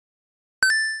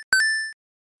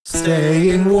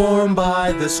Staying warm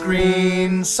by the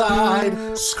screen side.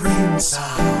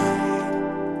 ScreenSide.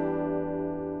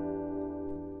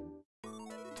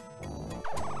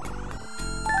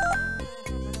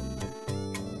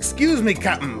 Excuse me,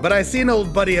 Captain, but I see an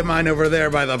old buddy of mine over there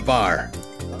by the bar.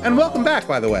 And welcome back,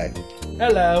 by the way.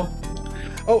 Hello.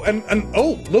 Oh, and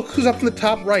oh, look who's up in the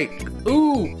top right.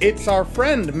 Ooh. It's our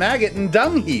friend, Maggot and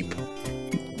Dung Heap.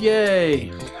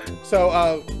 Yay.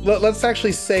 So, let's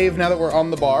actually save now that we're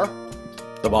on the bar.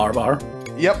 The bar.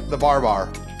 Yep, the bar.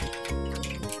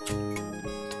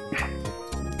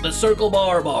 The circle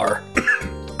bar.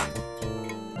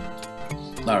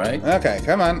 All right. Okay,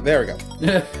 come on. There we go.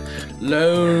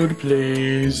 Load,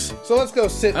 please. So let's go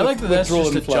sit I like that that's Drool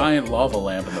just a and Flo. giant lava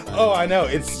lamp in the back. Oh, I know.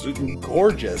 It's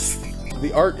gorgeous.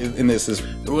 The art in this is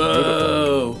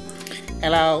Whoa. beautiful.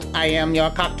 Hello, I am your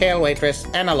cocktail waitress,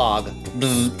 Analog.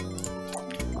 Bzz.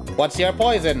 What's your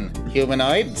poison,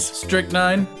 humanoids?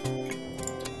 Strychnine.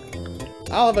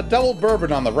 I'll have a double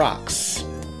bourbon on the rocks.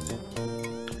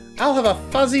 I'll have a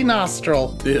fuzzy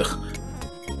nostril. Ugh.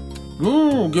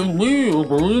 Ooh, give me a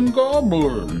green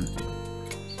goblin.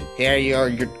 Here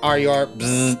are your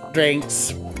bzz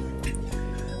drinks.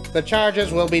 The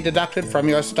charges will be deducted from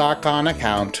your StarCon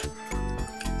account.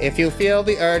 If you feel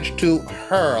the urge to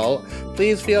hurl,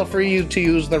 please feel free to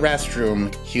use the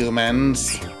restroom,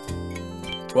 humans.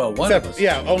 Well, one of us.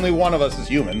 Yeah, only one of us is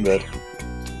human, but...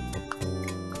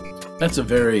 That's a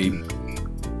very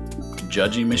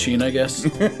judgy machine, I guess.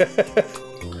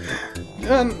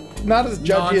 Not as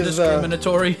judgy as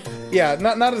non-discriminatory. Yeah,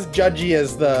 not as judgy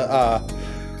as the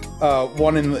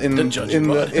one in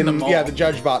the mall. Yeah, the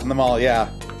judge bot in the mall. Yeah.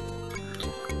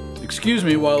 Excuse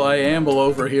me while I amble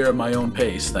over here at my own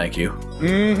pace. Thank you.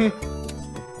 Mm-hmm.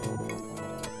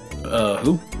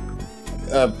 Who?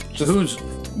 Just, Who's?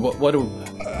 What do?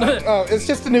 Oh, it's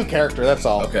just a new character. That's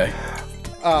all. Okay.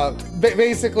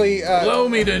 Basically. Allow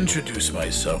me to introduce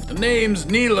myself. The name's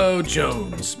Nilo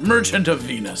Jones, Merchant of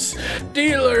Venus,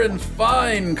 dealer in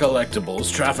fine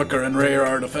collectibles, trafficker in rare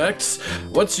artifacts.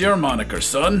 What's your moniker,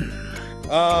 son?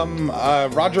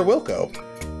 Roger Wilco. ...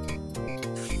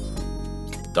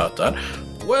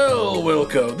 Well,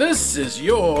 Wilco, this is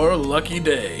your lucky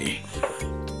day.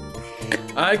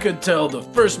 I could tell the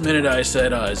first minute I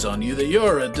set eyes on you that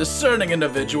you're a discerning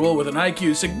individual with an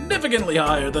IQ significantly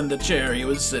higher than the chair he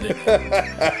was sitting in.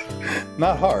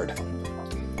 Not hard.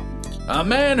 A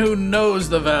man who knows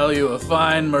the value of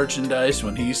fine merchandise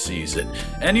when he sees it.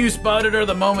 And you spotted her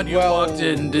the moment you walked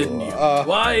in, didn't you?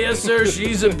 Why, yes, sir,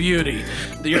 she's a beauty.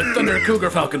 Your Thunder Cougar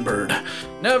Falcon Bird.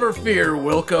 Never fear,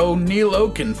 Wilco. Nilo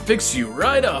can fix you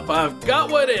right up. I've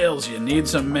got what ails you. Need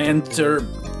some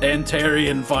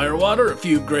Antarian firewater, a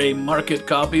few gray market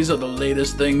copies of the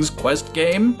latest Things quest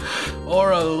game,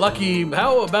 or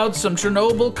how about some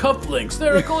Chernobyl cufflinks?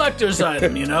 They're a collector's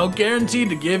item, you know, guaranteed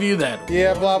to give you that.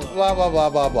 Yeah, blah, blah, blah, blah,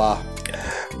 blah, blah.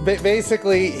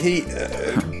 Basically, he,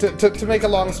 to make a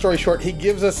long story short, he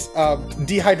gives us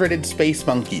dehydrated space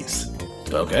monkeys.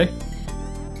 Okay.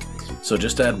 So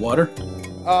just add water?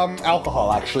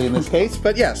 Alcohol, actually, in this case,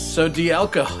 but yes. So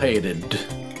dealcoholated.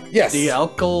 Yes.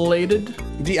 Dealkylated?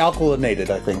 Dealkylinated,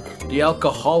 I think.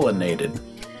 Dealcoholinated.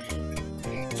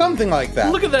 Something like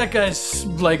that. Look at that guy's,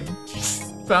 like,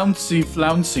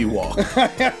 flouncy walk.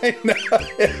 I know.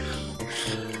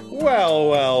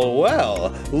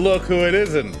 Well. Look who it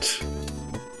isn't.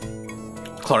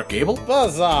 Clark Gable?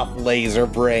 Buzz off, laser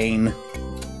brain.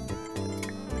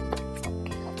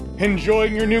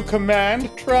 Enjoying your new command,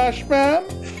 Trash Man?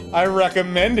 I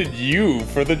recommended you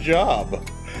for the job.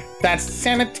 That's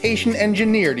sanitation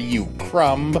engineer to you,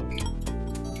 Crumb.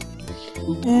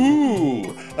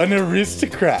 Ooh, an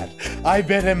aristocrat. I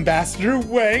bet Ambassador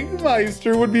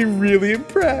Wangmeister would be really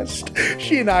impressed.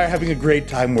 She and I are having a great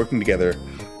time working together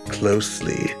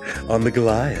closely on the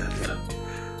Goliath.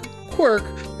 Quirk,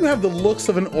 you have the looks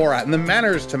of an Orat and the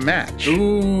manners to match.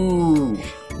 Ooh.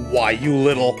 Why, you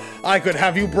little, I could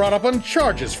have you brought up on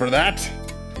charges for that.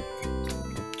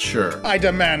 Sure. I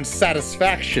demand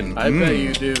satisfaction. I bet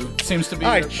you do. Seems to be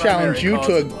I your challenge you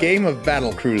to a game of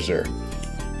Battlecruiser.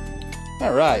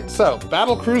 Alright, so,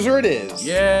 Battlecruiser it is.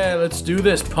 Yeah, let's do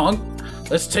this, punk.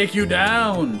 Let's take you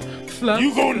down.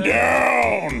 You going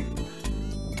down!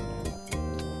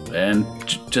 And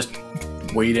just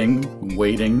waiting.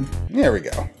 There we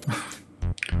go.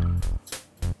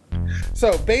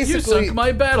 So, basically... You sunk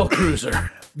my battlecruiser.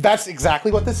 That's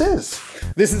exactly what this is.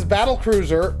 This is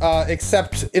Battlecruiser,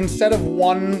 except instead of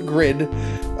one grid,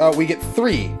 we get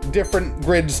 3 different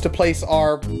grids to place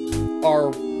our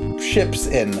ships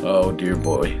in. Oh, dear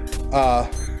boy.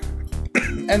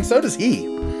 And so does he.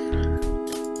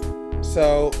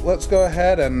 So let's go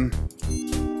ahead and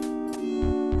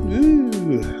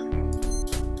Ooh.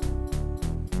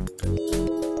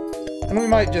 And we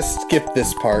might just skip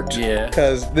this part. Yeah.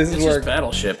 Because this is It's where... just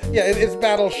Battleship. Yeah, it's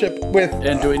Battleship with...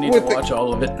 And do we need to watch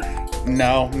all of it?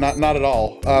 No, not at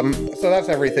all. So that's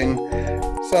everything.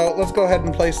 So let's go ahead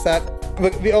and place that.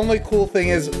 The only cool thing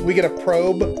is we get a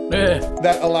probe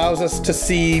that allows us to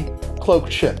see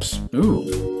cloaked ships.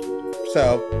 Ooh.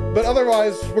 So, but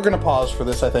otherwise, we're gonna pause for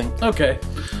this, I think. Okay.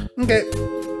 Okay.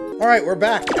 All right, we're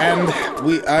back, and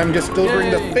I'm just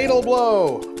delivering the fatal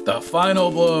blow. The final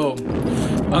blow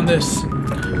on this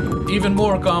even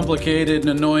more complicated and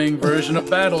annoying version of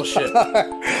Battleship.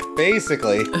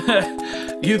 Basically.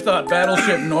 You thought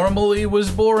Battleship normally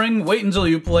was boring? Wait until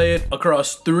you play it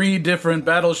across 3 different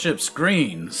Battleship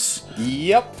screens.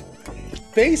 Yep.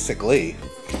 Basically.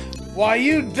 Why,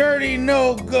 you dirty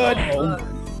no good.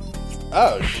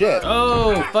 Oh, shit.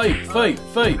 Oh, fight.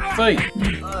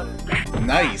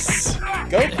 Nice.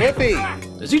 Go, Cliffy.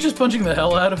 Is he just punching the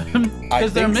hell out of him?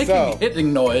 Because they're think making so.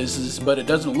 hitting noises, but it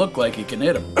doesn't look like he can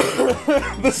hit him.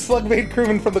 The slug-made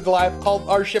crewman from the Goliath called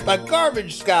our ship a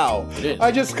garbage scow. It is.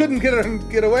 I just couldn't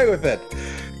get away with it.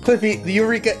 Cliffy, the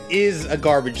Eureka is a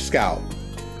garbage scow.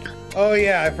 Oh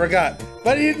yeah, I forgot.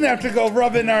 But you didn't have to go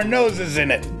rubbing our noses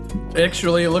in it.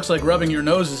 Actually, it looks like rubbing your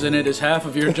noses in it is half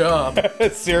of your job.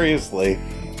 Seriously.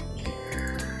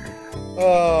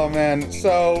 Oh man,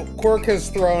 so Quirk has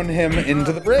thrown him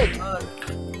into the brig.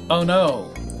 Oh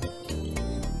no.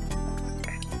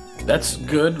 That's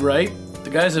good, right? The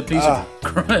guy's a piece of...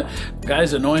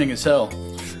 guy's annoying as hell.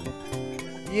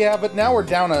 Yeah, but now we're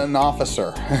down an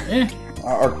officer.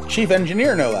 Our chief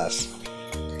engineer, no less.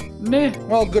 Meh.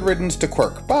 Well, good riddance to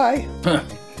Quirk. Bye.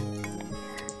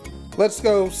 Let's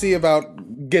go see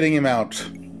about getting him out.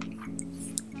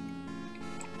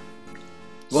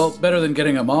 Well, better than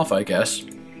getting him off, I guess.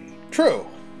 True.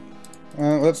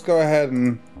 Let's go ahead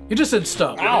and... You just said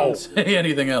stop. You Ow. didn't say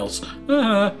anything else.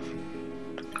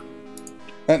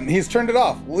 And he's turned it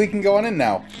off. We can go on in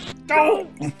now. What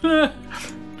a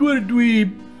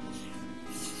dweeb.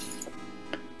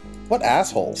 What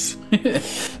assholes. Okay.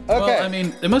 Well, I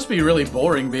mean, it must be really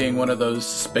boring being one of those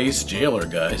space jailer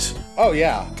guys. Oh,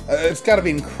 yeah. It's got to be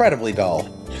incredibly dull.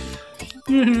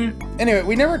 Anyway,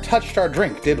 we never touched our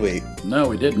drink, did we? No,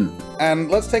 we didn't. And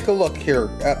let's take a look here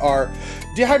at our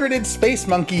dehydrated space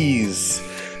monkeys.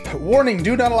 Warning,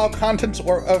 do not allow contents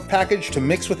of package to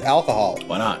mix with alcohol.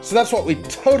 Why not? So that's what we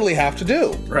totally have to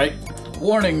do. Right?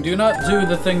 Warning, do not do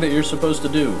the thing that you're supposed to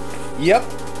do. Yep.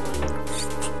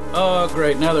 Oh,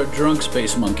 great. Now they're drunk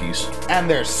space monkeys. And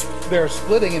they're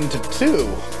splitting into 2.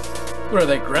 What are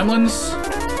they, gremlins?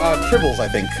 Tribbles, I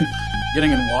think.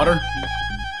 Getting in water?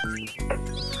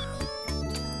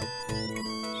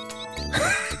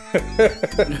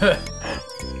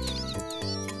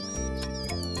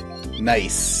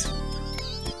 Nice.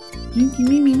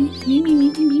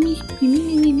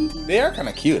 They are kind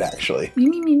of cute, actually. They're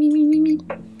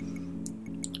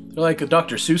like a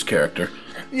Dr. Seuss character.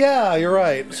 Yeah, you're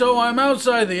right. So I'm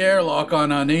outside the airlock on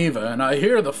Aniva, and I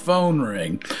hear the phone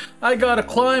ring. I gotta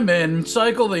climb in,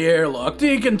 cycle the airlock,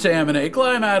 decontaminate,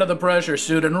 climb out of the pressure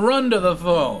suit, and run to the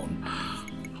phone.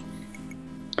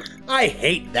 I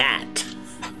hate that. ...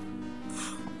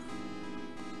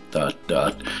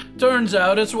 Turns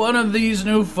out it's one of these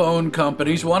new phone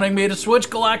companies wanting me to switch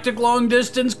galactic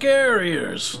long-distance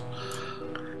carriers.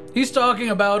 He's talking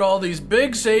about all these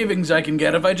big savings I can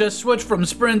get if I just switch from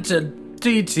Sprint to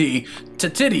TT to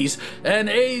Titties and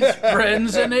A's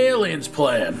Friends and Aliens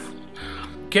plan.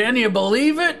 Can you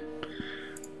believe it?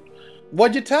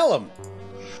 What'd you tell him?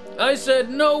 I said,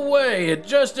 no way, it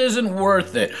just isn't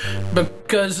worth it.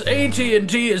 Because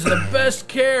AT&T is the best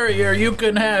carrier you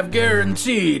can have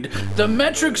guaranteed. The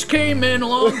metrics came in a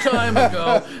long time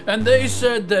ago, and they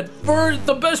said that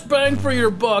the best bang for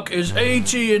your buck is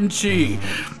AT&T.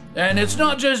 And it's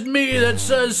not just me that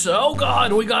says so. Oh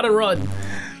God, we gotta run.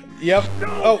 Yep.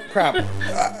 Oh, crap.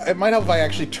 It might help if I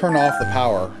actually turn off the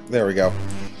power. There we go.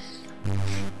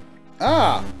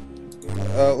 Ah!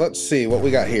 Let's see what we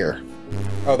got here.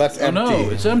 Oh, that's empty. Oh no,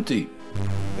 it's empty.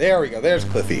 There we go. There's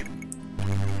Cliffy.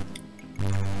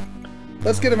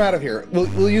 Let's get him out of here.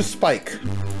 We'll use Spike.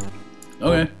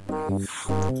 Okay.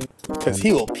 Because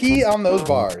he will pee on those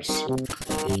bars.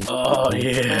 Oh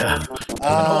yeah. I've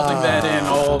been holding that in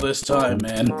all this time,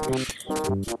 man.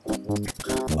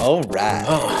 All right.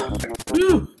 Oh.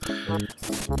 Whew.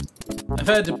 I've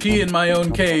had to pee in my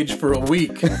own cage for a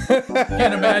week.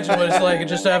 Can't imagine what it's like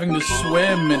just having to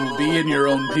swim and be in your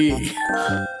own pee.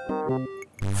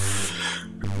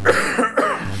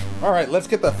 All right, let's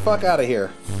get the fuck out of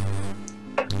here.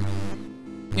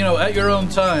 You know, at your own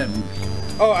time.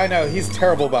 Oh, I know. He's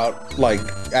terrible about, like,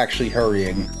 actually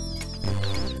hurrying.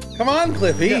 Come on,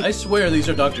 Cliffy. Yeah, I swear these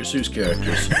are Dr. Seuss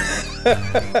characters.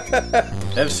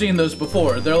 I've seen those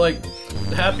before. They're like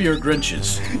happier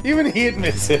Grinches. Even he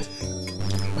admits it.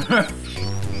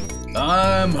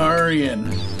 I'm hurrying.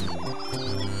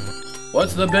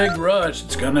 What's the big rush?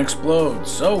 It's gonna explode.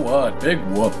 So what? Big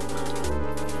whoop.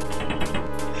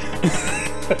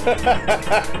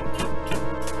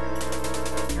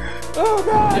 Oh,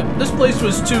 God. Yeah, this place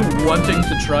was too wanting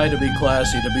to try to be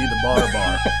classy to be the bar.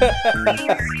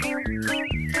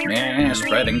 Yeah,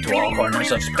 spreading to all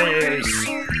corners of space.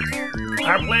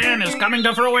 Our plan is coming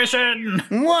to fruition.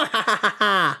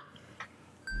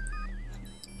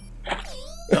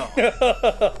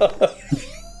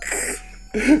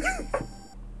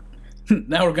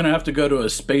 Now we're gonna have to go to a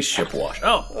spaceship wash.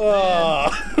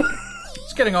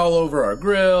 It's getting all over our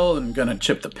grill and gonna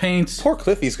chip the paints. Poor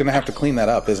Cliffy's gonna have to clean that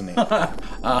up, isn't he?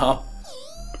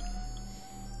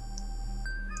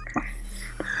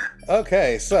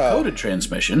 Okay, so Coded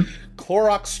transmission.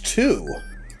 Clorox 2.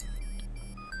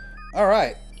 All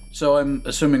right. So I'm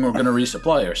assuming we're gonna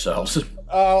resupply ourselves.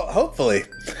 Hopefully.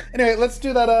 Anyway, let's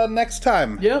do that next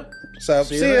time. Yep. So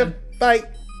See you see you. then. Bye.